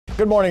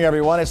Good morning,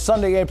 everyone. It's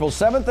Sunday, April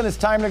 7th, and it's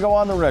time to go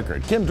on the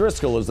record. Kim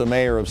Driscoll is the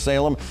mayor of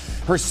Salem.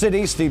 Her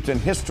city, steeped in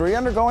history,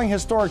 undergoing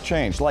historic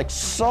change. Like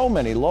so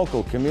many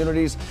local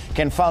communities,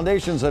 can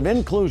foundations of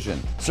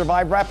inclusion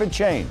survive rapid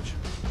change?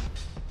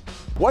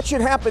 What should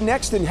happen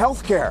next in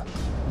healthcare?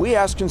 We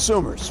ask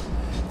consumers.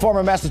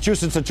 Former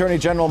Massachusetts Attorney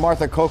General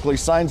Martha Coakley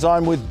signs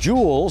on with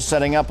Juul,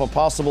 setting up a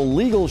possible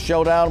legal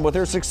showdown with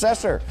her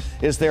successor.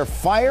 Is there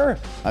fire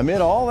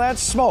amid all that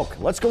smoke?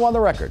 Let's go on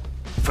the record.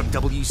 From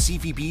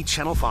WCVB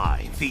Channel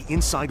 5, the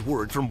inside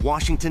word from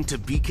Washington to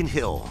Beacon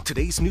Hill.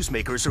 Today's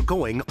newsmakers are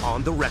going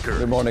on the record.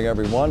 Good morning,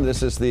 everyone.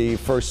 This is the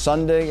first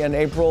Sunday in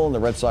April, and the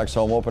Red Sox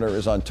home opener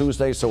is on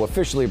Tuesday, so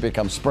officially it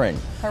becomes spring.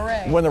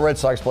 Hooray. When the Red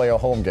Sox play a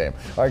home game.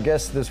 Our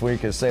guest this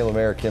week is Salem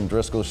Mayor Kim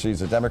Driscoll.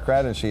 She's a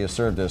Democrat, and she has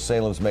served as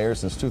Salem's mayor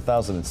since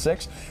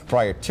 2006.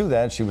 Prior to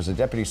that, she was a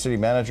deputy city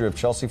manager of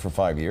Chelsea for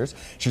 5 years.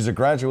 She's a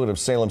graduate of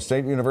Salem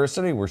State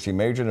University, where she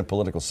majored in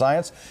political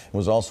science, and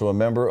was also a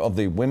member of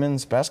the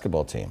women's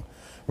basketball team.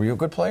 Were you a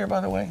good player,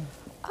 by the way?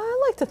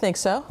 I like to think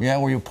so. Yeah,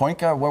 were you a point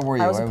guard? What were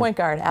you? I was a point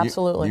guard,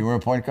 absolutely. You were a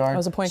point guard? I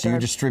was a point guard. So you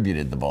guard.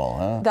 distributed the ball,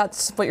 huh?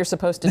 That's what you're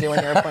supposed to do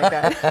when you're a point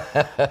guard.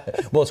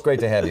 Well, it's great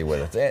to have you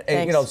with us.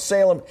 And, you know,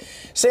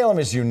 Salem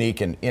is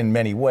unique in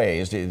many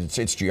ways.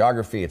 It's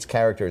geography, its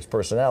character, its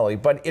personality,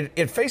 but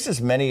it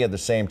faces many of the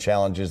same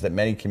challenges that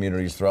many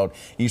communities throughout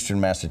eastern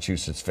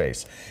Massachusetts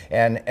face.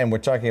 And we're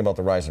talking about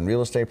the rise in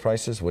real estate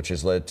prices, which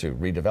has led to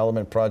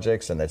redevelopment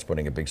projects, and that's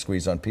putting a big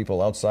squeeze on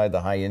people outside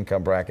the high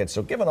income bracket.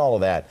 So given all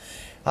of that,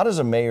 how does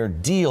a mayor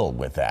deal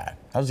with that?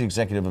 How does the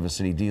executive of a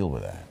city deal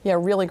with that? Yeah,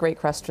 really great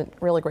question.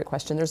 Really great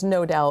question. There's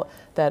no doubt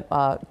that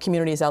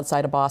communities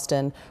outside of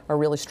Boston are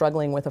really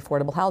struggling with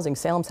affordable housing.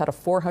 Salem's had a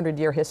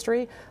 400-year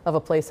history of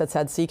a place that's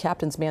had sea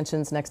captain's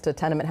mansions next to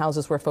tenement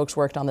houses where folks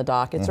worked on the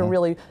dock. It's a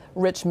really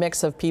rich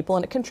mix of people,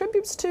 and it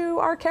contributes to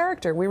our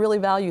character. We really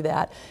value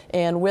that.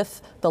 And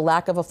with the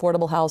lack of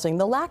affordable housing,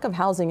 the lack of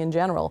housing in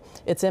general,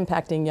 it's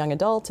impacting young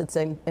adults, it's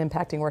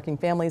impacting working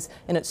families,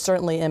 and it's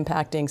certainly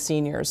impacting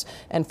seniors.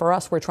 And for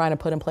us, we're trying to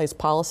put in place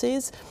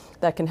policies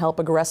that can help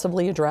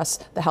aggressively address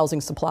the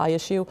housing supply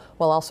issue,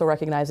 while also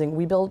recognizing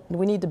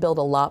we need to build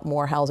a lot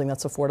more housing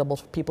that's affordable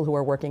for people who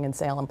are working in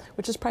Salem,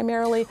 which is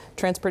primarily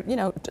transport,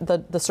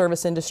 the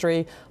service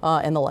industry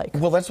and the like.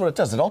 Well, that's what it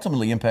does. It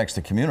ultimately impacts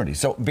the community.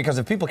 So, because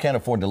if people can't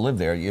afford to live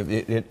there,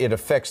 it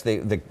affects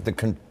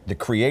the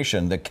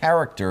creation, the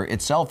character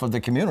itself of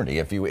the community.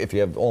 If you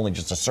have only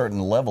just a certain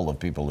level of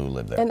people who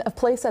live there. And a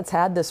place that's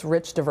had this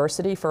rich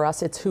diversity, for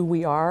us, it's who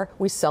we are.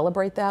 We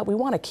celebrate that. We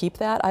want to keep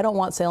that. I don't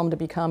want Salem to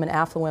become an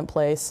affluent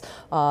place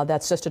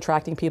that's just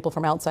attracting people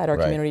from outside our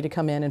community to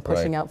come in and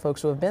pushing out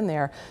folks who have been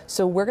there.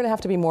 So we're going to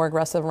have to be more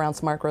aggressive around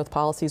smart growth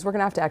policies. We're going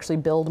to have to actually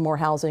build more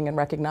housing and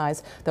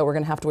recognize that we're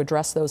going to have to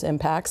address those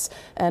impacts,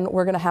 and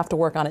we're going to have to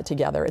work on it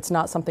together. It's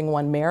not something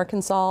one mayor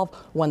can solve,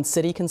 one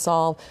city can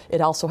solve.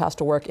 It also has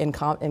to work in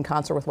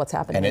concert with what's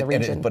happening in the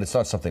region. But it's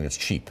not something that's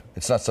cheap.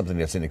 It's not something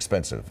that's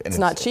inexpensive. And it's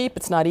not cheap,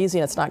 it's not easy,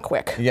 and it's not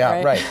quick.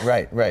 Yeah,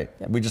 right.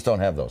 Yep. We just don't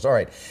have those. All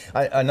right.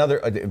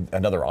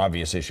 Another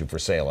obvious issue for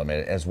Salem,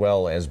 as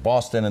well as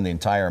Boston and the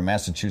entire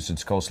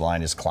Massachusetts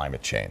coastline, is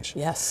climate change.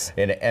 Yes.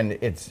 And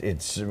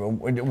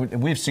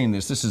we've seen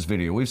this. This is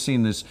video. We've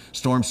seen this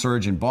storm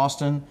surge in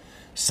Boston.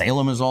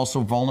 Salem is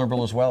also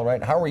vulnerable as well,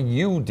 right? How are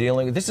you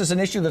dealing with this? Is an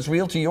issue that's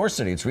real to your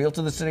city. It's real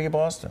to the city of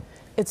Boston.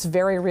 It's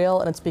very real,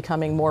 and it's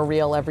becoming more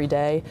real every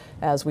day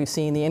as we've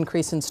seen the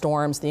increase in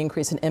storms, the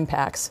increase in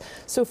impacts.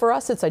 So for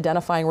us, it's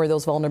identifying where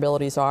those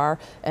vulnerabilities are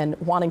and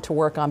wanting to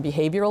work on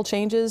behavioral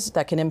changes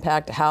that can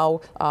impact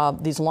how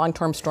these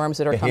long-term storms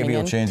that are coming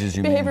in. Behavioral changes,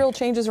 you mean? Behavioral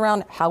changes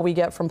around how we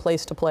get from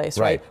place to place,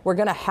 right? We're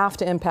going to have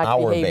to impact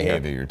our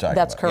behavior you're talking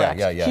That's about.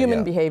 correct.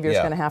 Human behavior is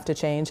going to have to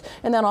change.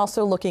 And then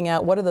also looking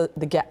at what are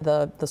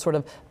the sort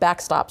of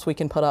backstops we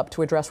can put up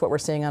to address what we're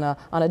seeing on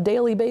a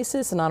daily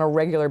basis and on a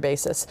regular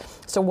basis.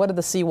 So what are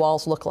the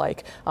seawalls look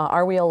like?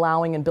 Are we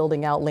allowing and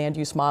building out land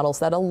use models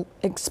that'll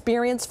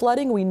experience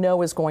flooding? We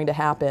know is going to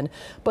happen.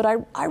 But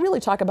I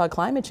really talk about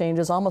climate change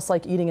as almost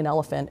like eating an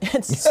elephant.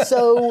 It's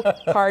so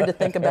hard to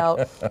think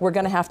about. We're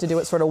going to have to do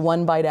it sort of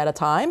one bite at a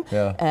time,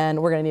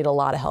 and we're going to need a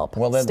lot of help.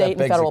 Well, state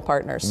and federal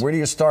partners. Where do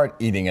you start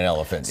eating an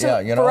elephant?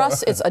 So for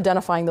us, it's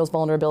identifying those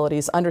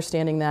vulnerabilities,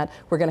 understanding that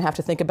we're going to have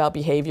to think about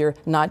behavior,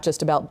 not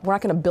just about, we're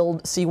not going to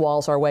build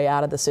seawalls our way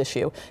out of this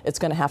issue. It's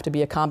going to have to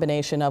be a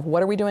combination of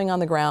what are we doing on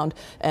the ground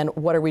and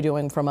what are we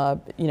doing from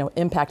a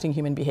impacting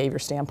human behavior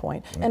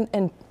standpoint,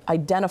 and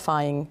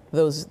identifying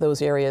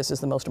those areas is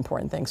the most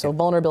important thing. So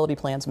vulnerability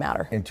plans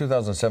matter. In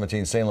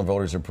 2017, Salem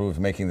voters approved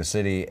making the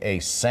city a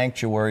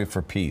sanctuary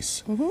for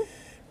peace.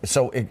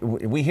 So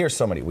we hear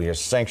so many. We hear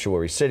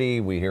sanctuary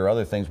city. We hear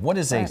other things. What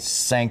is a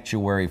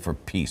sanctuary for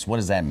peace? What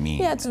does that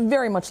mean? Yeah, it's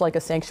very much like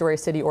a sanctuary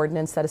city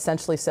ordinance that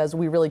essentially says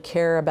we really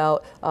care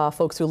about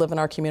folks who live in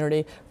our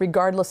community,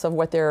 regardless of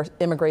what their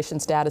immigration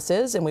status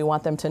is, and we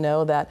want them to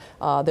know that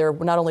they're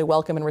not only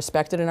welcome and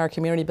respected in our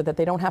community, but that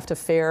they don't have to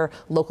fare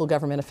local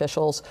government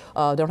officials,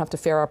 don't have to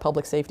fare our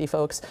public safety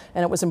folks.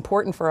 And it was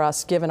important for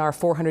us, given our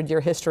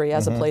 400-year history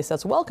as a place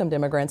that's welcomed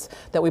immigrants,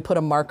 that we put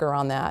a marker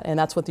on that. And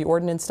that's what the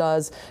ordinance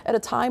does at a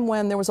time time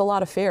when there was a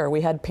lot of fear.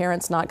 We had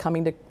parents not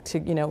coming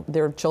to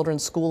their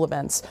children's school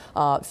events,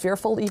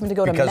 fearful even to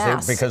go to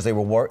Mass. Because they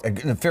were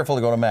fearful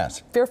to go to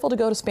Mass. Fearful to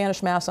go to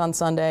Spanish Mass on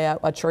Sunday at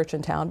a church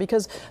in town,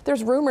 because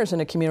there's rumors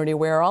in a community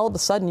where all of a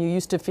sudden you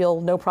used to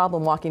feel no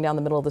problem walking down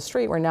the middle of the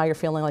street, where now you're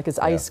feeling like, is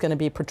ICE going to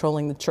be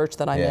patrolling the church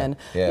that I'm in?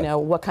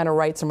 What kind of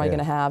rights am I going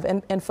to have?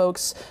 And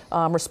folks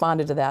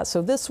responded to that.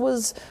 So this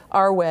was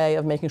our way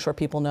of making sure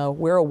people know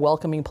we're a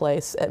welcoming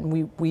place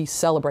and we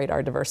celebrate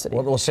our diversity.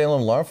 Well,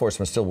 Salem law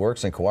enforcement still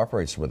works and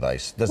cooperates with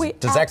ICE.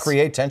 Does that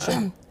create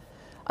tension?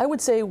 I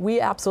would say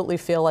we absolutely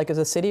feel like, as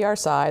a city our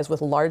size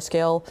with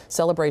large-scale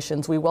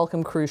celebrations, we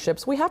welcome cruise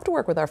ships. We have to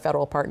work with our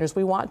federal partners.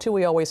 We want to.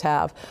 We always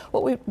have.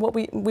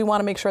 We want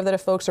to make sure that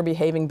if folks are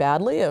behaving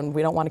badly, and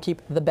we don't want to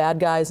keep the bad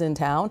guys in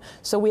town,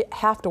 so we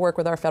have to work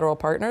with our federal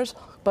partners.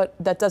 But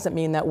that doesn't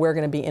mean that we're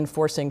going to be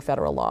enforcing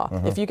federal law.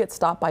 If you get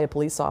stopped by a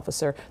police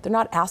officer, they're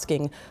not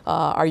asking,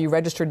 are you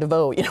registered to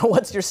vote?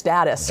 What's your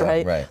status,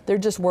 right? They're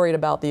just worried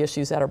about the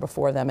issues that are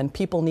before them. And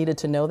people needed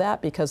to know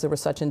that because there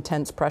was such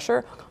intense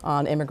pressure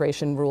on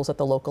immigration rules at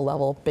the local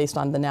level based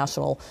on the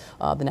national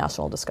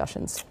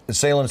discussions.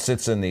 Salem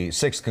sits in the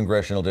 6th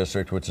Congressional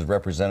District, which is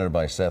represented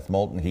by Seth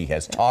Moulton. He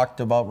has talked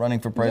about running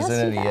for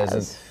president.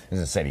 Yes, he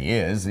hasn't said he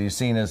is. He's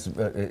seen as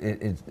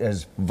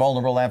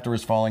vulnerable after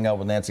his falling out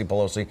with Nancy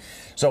Pelosi.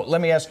 So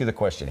let me ask you the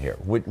question here.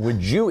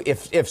 Would you,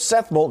 if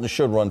Seth Moulton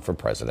should run for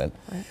president,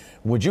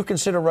 would you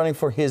consider running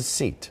for his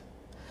seat?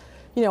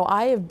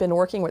 I have been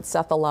working with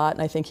Seth a lot,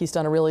 and I think he's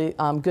done a really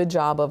good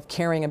job of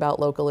caring about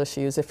local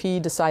issues. If he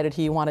decided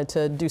he wanted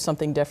to do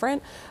something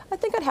different, I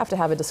think I'd have to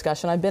have a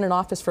discussion. I've been in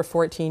office for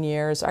 14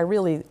 years. I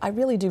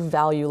really do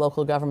value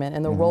local government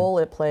and the role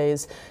it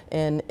plays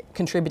in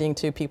contributing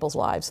to people's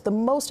lives. The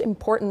most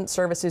important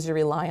services you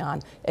rely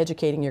on: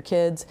 educating your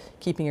kids,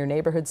 keeping your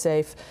neighborhood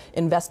safe,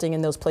 investing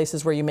in those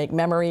places where you make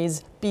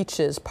memories,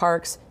 beaches,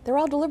 parks. They're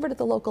all delivered at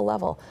the local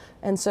level.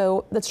 And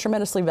so that's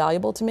tremendously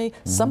valuable to me.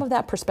 Some of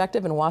that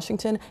perspective in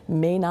Washington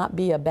may not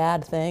be a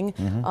bad thing.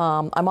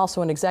 I'm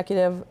also an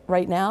executive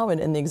right now, and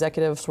in the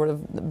executive sort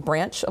of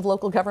branch of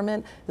local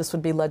government. This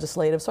would be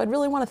legislative. So I'd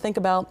really want to think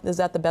about, is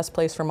that the best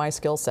place for my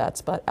skill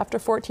sets? But after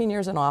 14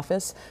 years in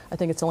office, I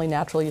think it's only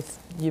natural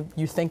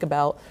you think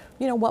about,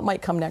 what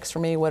might come next for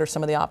me? What are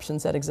some of the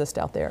options that exist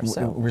out there?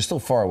 So we're still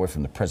far away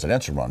from the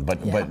presidential run, but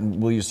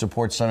will you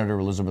support Senator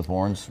Elizabeth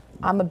Warren's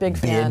I'm a big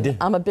fan.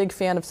 I'm a big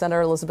fan of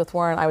Senator Elizabeth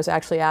Warren. I was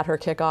actually at her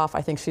kickoff.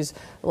 I think she's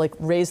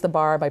raised the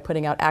bar by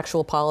putting out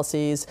actual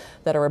policies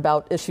that are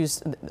about issues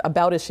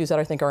that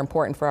I think are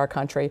important for our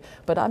country.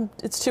 But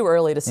it's too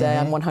early to say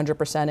I'm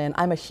 100% in.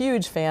 I'm a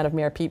huge fan of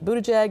Mayor Pete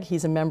Buttigieg.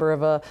 He's a member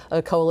of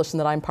a coalition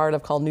that I'm part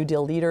of called New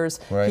Deal Leaders.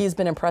 He's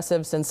been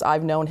impressive since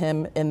I've known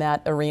him in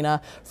that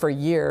arena for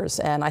years.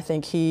 And I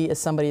think he is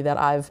somebody that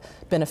I've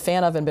been a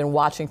fan of and been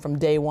watching from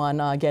day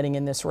one getting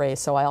in this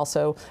race. So I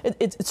also,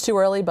 it's too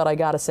early, but I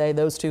got to say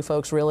those two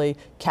folks really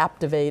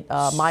captivate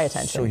my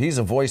attention. So he's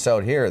a voice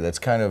out here that's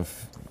kind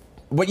of,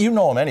 well, you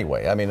know him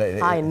anyway. I mean,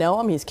 I know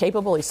him. He's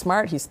capable, he's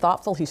smart, he's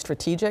thoughtful, he's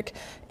strategic,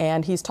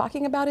 and he's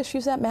talking about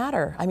issues that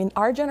matter. I mean,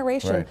 our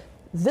generation.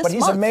 But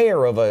he's a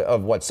mayor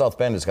of what, South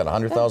Bend has got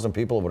 100,000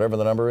 people, whatever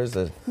the number is.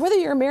 Whether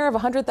you're a mayor of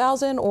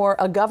 100,000 or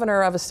a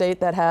governor of a state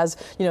that has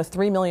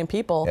 3 million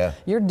people,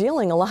 you're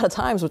dealing a lot of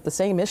times with the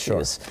same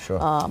issues.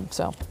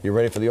 So you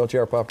ready for the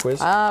OTR pop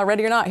quiz?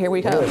 Ready or not, here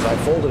we go. I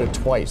folded it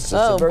twice. It's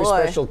a very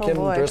special Kim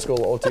Driscoll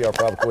OTR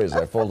pop quiz.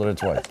 I folded it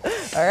twice.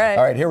 All right.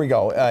 All right, here we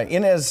go.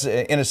 In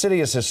a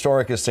city as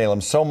historic as Salem,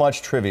 so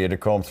much trivia to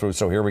comb through.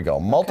 So here we go.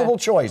 Multiple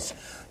choice.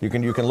 You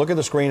can look at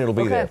the screen, it'll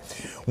be there.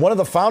 One of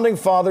the founding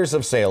fathers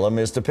of Salem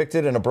is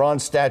depicted in a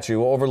bronze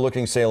statue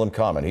overlooking Salem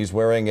Common. He's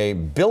wearing a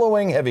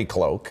billowing heavy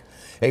cloak,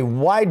 a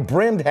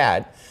wide-brimmed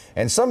hat,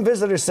 and some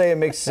visitors say it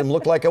makes him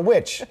look like a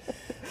witch.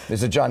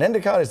 Is it John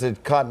Endicott? Is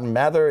it Cotton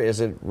Mather? Is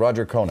it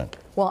Roger Conan?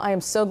 Well, I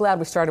am so glad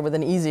we started with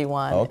an easy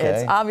one.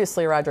 It's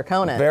obviously Roger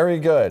Conan. Very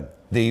good.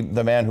 The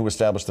man who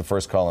established the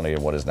first colony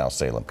of what is now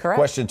Salem. Correct.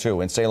 Question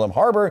 2. In Salem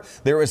Harbor,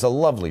 there is a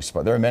lovely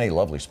spot. There are many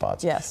lovely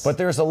spots. Yes. But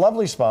there's a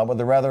lovely spot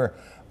with a rather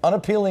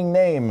unappealing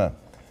name,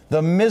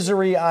 the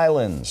Misery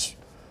Islands.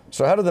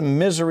 So how did the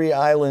Misery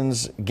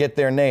Islands get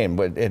their name?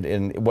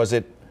 Was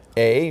it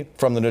A,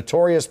 from the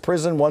notorious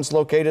prison once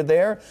located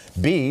there,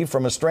 B,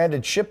 from a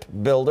stranded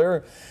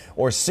shipbuilder,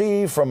 or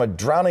C, from a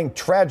drowning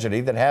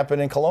tragedy that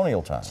happened in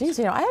colonial times? Geez,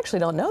 I actually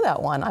don't know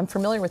that one. I'm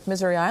familiar with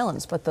Misery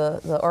Islands, but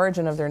the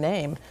origin of their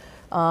name,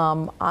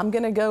 I'm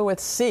going to go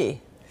with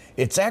C.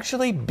 It's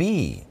actually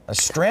B. A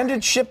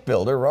stranded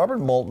shipbuilder, Robert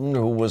Moulton,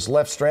 who was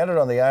left stranded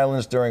on the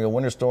islands during a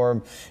winter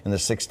storm in the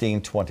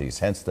 1620s,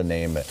 hence the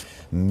name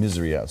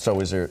Misery. So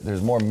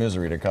there's more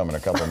misery to come in a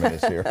couple of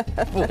minutes here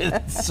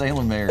with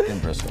Salem Mayor Kim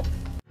Driscoll.